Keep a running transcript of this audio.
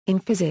In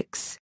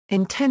physics,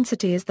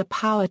 intensity is the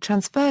power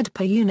transferred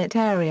per unit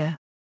area.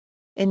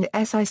 In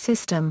the SI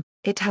system,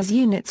 it has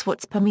units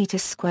watts per meter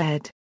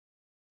squared.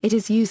 It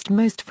is used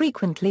most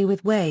frequently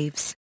with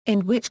waves,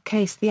 in which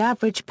case the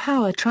average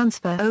power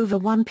transfer over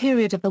one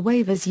period of the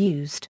wave is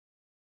used.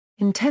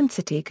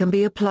 Intensity can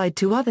be applied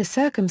to other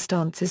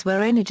circumstances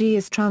where energy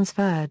is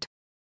transferred.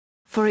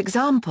 For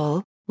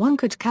example, one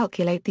could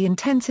calculate the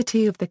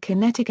intensity of the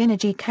kinetic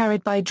energy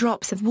carried by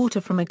drops of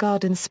water from a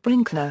garden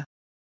sprinkler.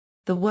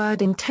 The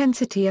word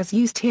intensity as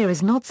used here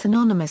is not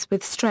synonymous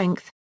with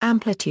strength,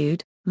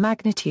 amplitude,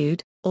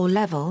 magnitude, or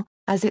level,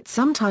 as it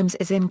sometimes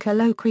is in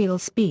colloquial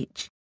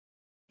speech.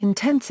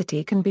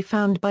 Intensity can be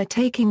found by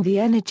taking the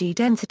energy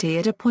density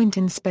at a point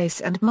in space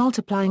and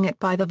multiplying it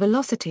by the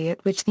velocity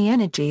at which the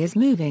energy is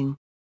moving.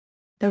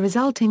 The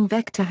resulting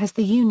vector has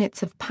the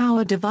units of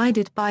power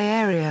divided by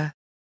area.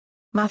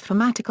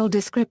 Mathematical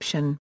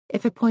description: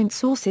 if a point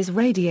source is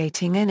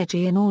radiating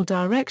energy in all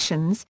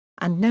directions,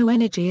 and no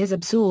energy is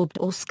absorbed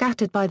or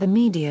scattered by the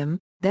medium,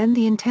 then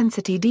the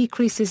intensity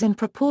decreases in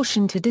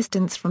proportion to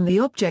distance from the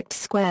object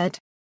squared.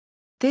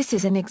 This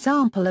is an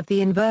example of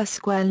the inverse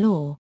square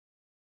law.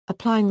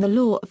 Applying the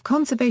law of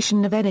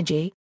conservation of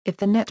energy, if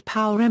the net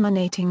power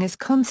emanating is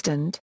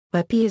constant,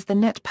 where P is the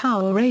net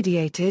power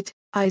radiated,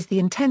 I is the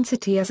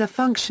intensity as a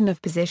function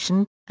of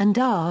position, and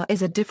R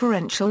is a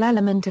differential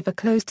element of a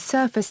closed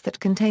surface that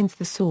contains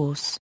the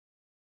source.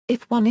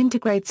 If one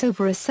integrates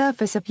over a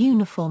surface of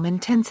uniform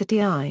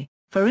intensity I,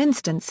 for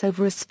instance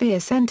over a sphere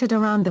centered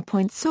around the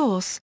point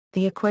source,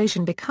 the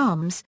equation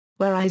becomes,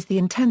 where I is the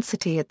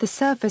intensity at the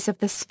surface of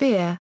the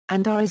sphere,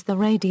 and R is the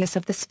radius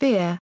of the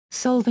sphere,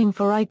 solving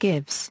for I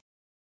gives.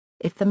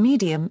 If the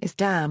medium is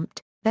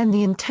damped, then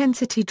the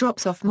intensity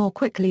drops off more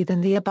quickly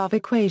than the above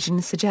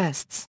equation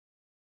suggests.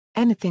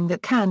 Anything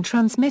that can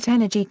transmit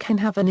energy can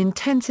have an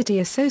intensity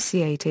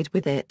associated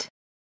with it.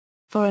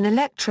 For an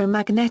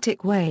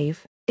electromagnetic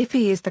wave, if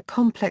E is the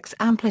complex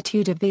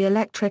amplitude of the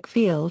electric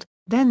field,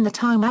 then the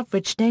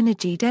time-averaged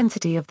energy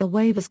density of the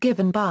wave is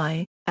given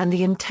by, and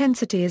the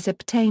intensity is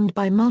obtained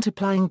by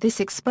multiplying this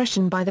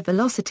expression by the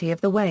velocity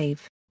of the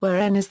wave, where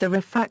n is the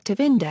refractive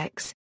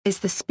index, is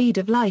the speed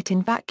of light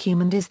in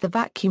vacuum and is the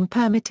vacuum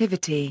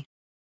permittivity.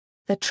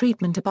 The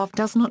treatment above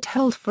does not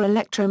hold for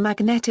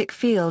electromagnetic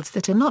fields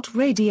that are not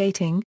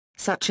radiating,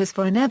 such as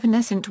for an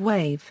evanescent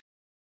wave.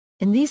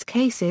 In these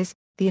cases,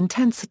 the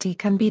intensity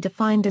can be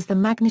defined as the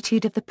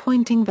magnitude of the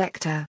Poynting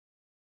vector.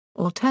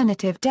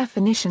 Alternative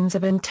definitions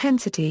of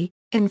intensity: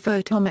 in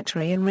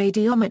photometry and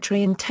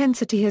radiometry,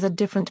 intensity has a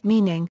different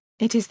meaning,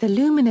 it is the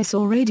luminous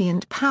or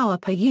radiant power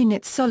per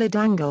unit solid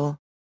angle.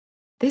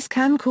 This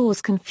can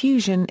cause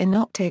confusion in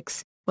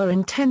optics, where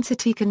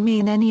intensity can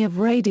mean any of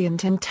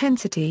radiant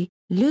intensity,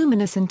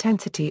 luminous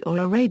intensity or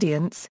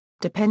irradiance,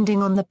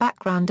 depending on the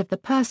background of the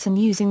person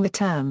using the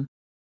term.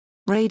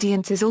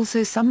 Radiance is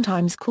also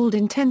sometimes called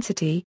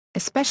intensity,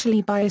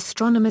 especially by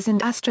astronomers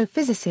and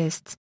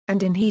astrophysicists,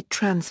 and in heat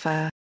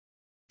transfer.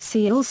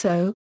 See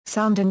also,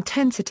 sound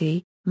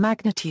intensity,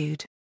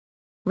 magnitude.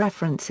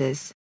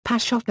 References: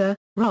 Pashopa,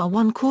 Ra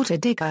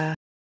 1/4 Digger.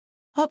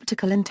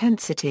 Optical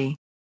intensity.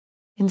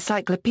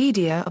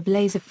 Encyclopedia of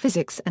Laser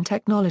Physics and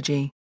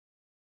Technology.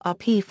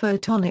 RP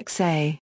Photonics A.